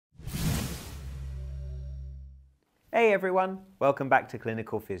Hey everyone, welcome back to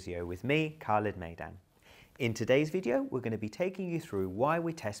Clinical Physio with me, Khalid Maidan. In today's video, we're going to be taking you through why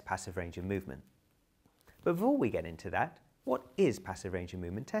we test passive range of movement. But before we get into that, what is passive range of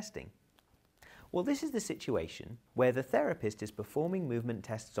movement testing? Well, this is the situation where the therapist is performing movement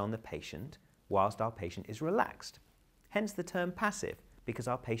tests on the patient whilst our patient is relaxed. Hence the term passive, because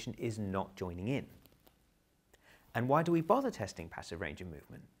our patient is not joining in. And why do we bother testing passive range of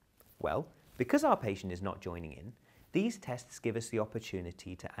movement? Well, because our patient is not joining in, these tests give us the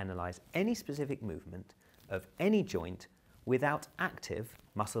opportunity to analyse any specific movement of any joint without active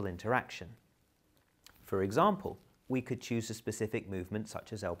muscle interaction. For example, we could choose a specific movement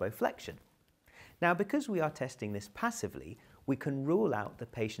such as elbow flexion. Now, because we are testing this passively, we can rule out the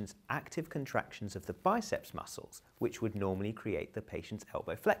patient's active contractions of the biceps muscles, which would normally create the patient's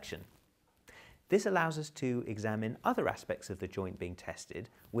elbow flexion. This allows us to examine other aspects of the joint being tested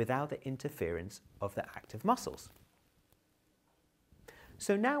without the interference of the active muscles.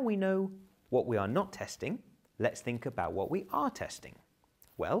 So now we know what we are not testing, let's think about what we are testing.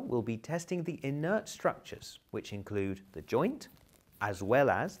 Well, we'll be testing the inert structures, which include the joint, as well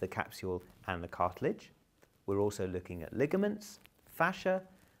as the capsule and the cartilage. We're also looking at ligaments, fascia,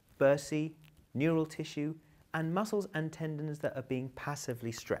 bursae, neural tissue, and muscles and tendons that are being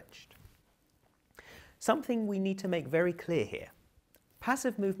passively stretched. Something we need to make very clear here.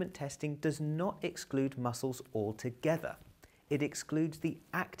 Passive movement testing does not exclude muscles altogether. It excludes the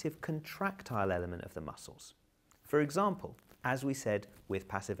active contractile element of the muscles. For example, as we said with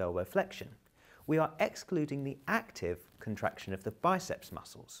passive elbow flexion, we are excluding the active contraction of the biceps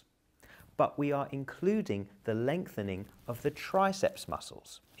muscles, but we are including the lengthening of the triceps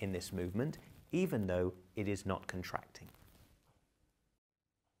muscles in this movement, even though it is not contracting.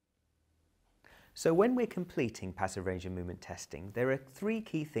 So when we're completing passive range of movement testing, there are three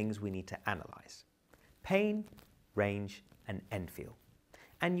key things we need to analyse: pain, range, and end feel.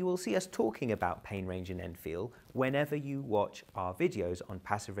 And you will see us talking about pain, range, and end feel whenever you watch our videos on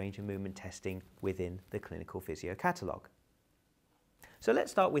passive range of movement testing within the Clinical Physio catalogue. So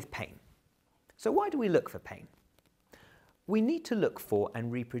let's start with pain. So why do we look for pain? We need to look for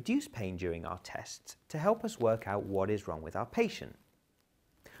and reproduce pain during our tests to help us work out what is wrong with our patient.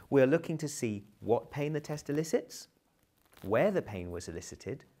 We are looking to see what pain the test elicits, where the pain was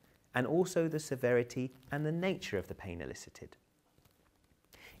elicited, and also the severity and the nature of the pain elicited.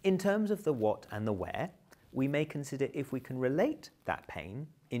 In terms of the what and the where, we may consider if we can relate that pain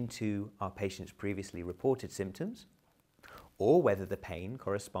into our patient's previously reported symptoms, or whether the pain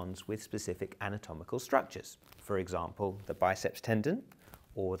corresponds with specific anatomical structures, for example, the biceps tendon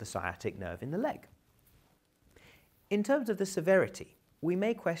or the sciatic nerve in the leg. In terms of the severity, we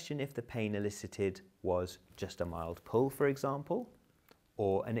may question if the pain elicited was just a mild pull, for example,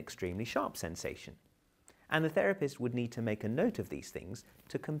 or an extremely sharp sensation. And the therapist would need to make a note of these things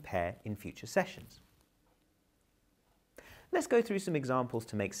to compare in future sessions. Let's go through some examples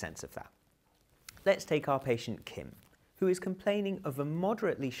to make sense of that. Let's take our patient Kim, who is complaining of a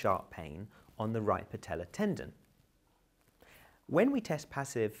moderately sharp pain on the right patellar tendon. When we test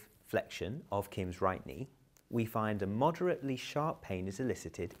passive flexion of Kim's right knee, we find a moderately sharp pain is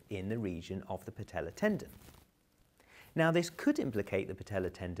elicited in the region of the patellar tendon. Now, this could implicate the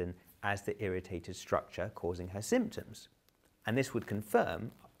patellar tendon as the irritated structure causing her symptoms, and this would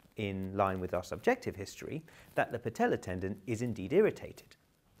confirm, in line with our subjective history, that the patellar tendon is indeed irritated.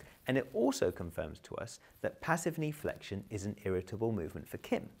 And it also confirms to us that passive knee flexion is an irritable movement for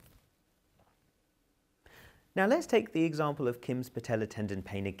Kim. Now, let's take the example of Kim's patellar tendon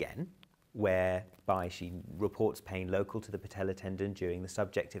pain again, whereby she reports pain local to the patellar tendon during the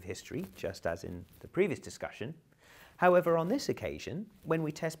subjective history, just as in the previous discussion. However, on this occasion, when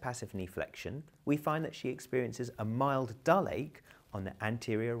we test passive knee flexion, we find that she experiences a mild dull ache on the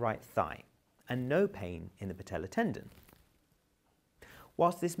anterior right thigh and no pain in the patellar tendon.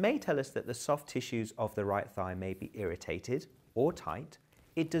 Whilst this may tell us that the soft tissues of the right thigh may be irritated or tight,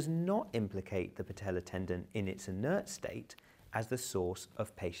 it does not implicate the patellar tendon in its inert state as the source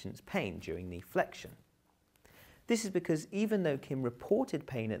of patient's pain during knee flexion. This is because even though Kim reported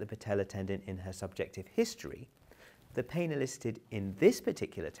pain at the patellar tendon in her subjective history, the pain elicited in this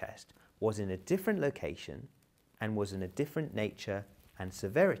particular test was in a different location and was in a different nature and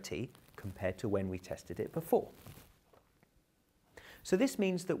severity compared to when we tested it before. So this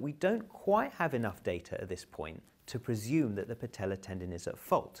means that we don't quite have enough data at this point to presume that the patellar tendon is at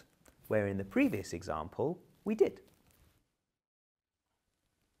fault, where in the previous example we did.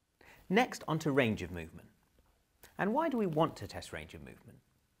 Next, onto range of movement. And why do we want to test range of movement?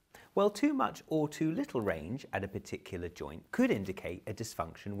 Well, too much or too little range at a particular joint could indicate a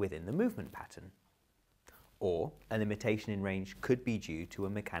dysfunction within the movement pattern. or a limitation in range could be due to a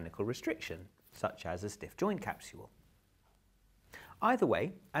mechanical restriction, such as a stiff joint capsule. Either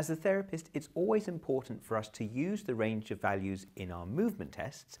way, as a therapist, it's always important for us to use the range of values in our movement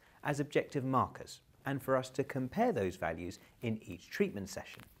tests as objective markers, and for us to compare those values in each treatment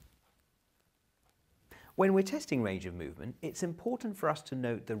session. When we're testing range of movement, it's important for us to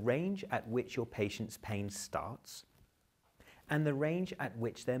note the range at which your patient's pain starts and the range at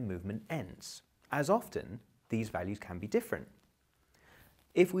which their movement ends, as often these values can be different.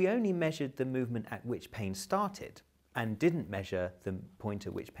 If we only measured the movement at which pain started and didn't measure the point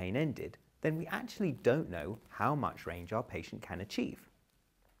at which pain ended, then we actually don't know how much range our patient can achieve.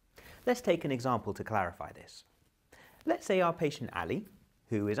 Let's take an example to clarify this. Let's say our patient Ali,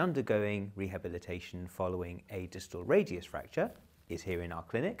 who is undergoing rehabilitation following a distal radius fracture, is here in our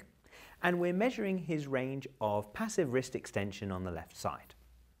clinic, and we're measuring his range of passive wrist extension on the left side.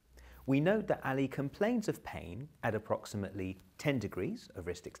 We note that Ali complains of pain at approximately 10 degrees of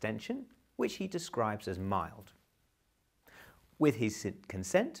wrist extension, which he describes as mild. With his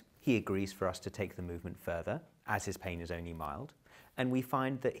consent, he agrees for us to take the movement further, as his pain is only mild, and we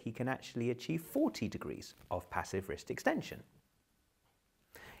find that he can actually achieve 40 degrees of passive wrist extension.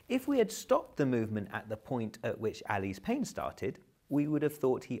 If we had stopped the movement at the point at which Ali's pain started, we would have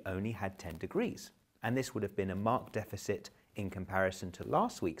thought he only had 10 degrees, and this would have been a marked deficit in comparison to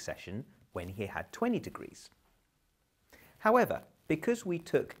last week's session when he had 20 degrees. However, because we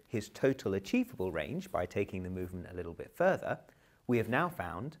took his total achievable range by taking the movement a little bit further, we have now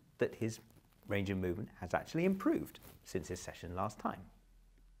found that his range of movement has actually improved since his session last time.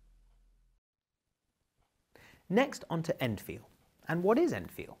 Next, on to end feel. And what is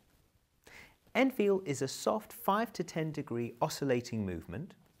end feel? End feel is a soft 5 to 10 degree oscillating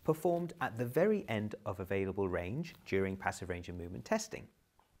movement performed at the very end of available range during passive range of movement testing.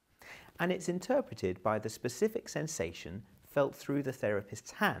 And it's interpreted by the specific sensation felt through the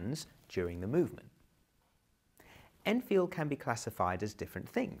therapist's hands during the movement. End feel can be classified as different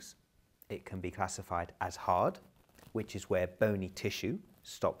things. It can be classified as hard, which is where bony tissue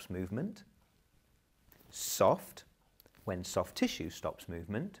stops movement, soft, when soft tissue stops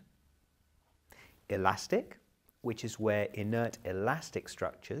movement, elastic, which is where inert elastic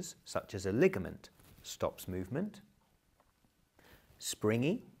structures, such as a ligament, stops movement,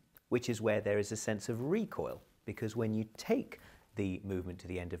 springy, which is where there is a sense of recoil, because when you take the movement to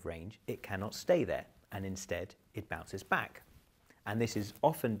the end of range, it cannot stay there, and instead it bounces back. And this is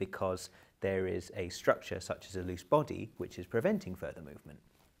often because there is a structure, such as a loose body, which is preventing further movement.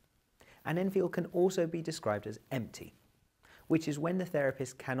 And end feel can also be described as empty, which is when the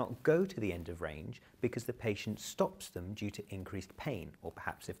therapist cannot go to the end of range because the patient stops them due to increased pain, or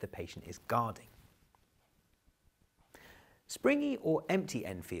perhaps if the patient is guarding. Springy or empty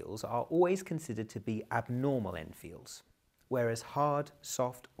end feels are always considered to be abnormal end feels, whereas hard,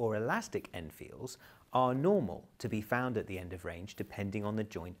 soft or elastic end feels are normal to be found at the end of range depending on the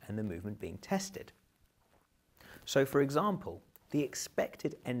joint and the movement being tested. So for example, the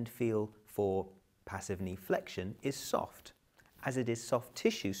expected end feel for passive knee flexion is soft, as it is soft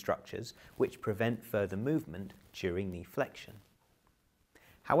tissue structures which prevent further movement during knee flexion.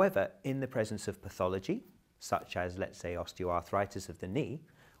 However, in the presence of pathology, such as let's say osteoarthritis of the knee,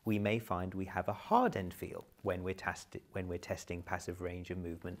 we may find we have a hard end feel when we're testing passive range of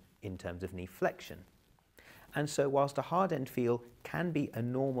movement in terms of knee flexion. And so whilst a hard end feel can be a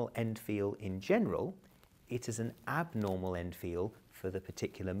normal end feel in general, it is an abnormal end feel for the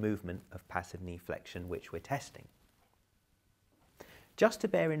particular movement of passive knee flexion which we're testing. Just to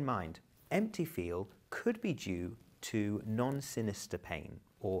bear in mind, empty feel could be due to non-sinister pain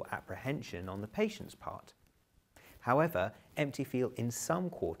or apprehension on the patient's part. However, empty feel in some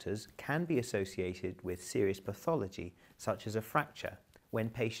quarters can be associated with serious pathology, such as a fracture, when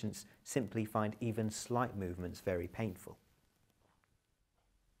patients simply find even slight movements very painful.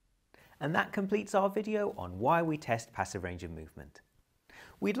 And that completes our video on why we test passive range of movement.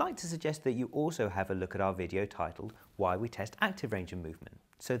 We'd like to suggest that you also have a look at our video titled Why We Test Active Range of Movement,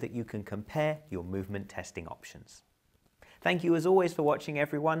 so that you can compare your movement testing options. Thank you as always for watching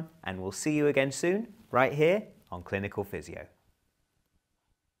everyone, and we'll see you again soon, right here on Clinical Physio.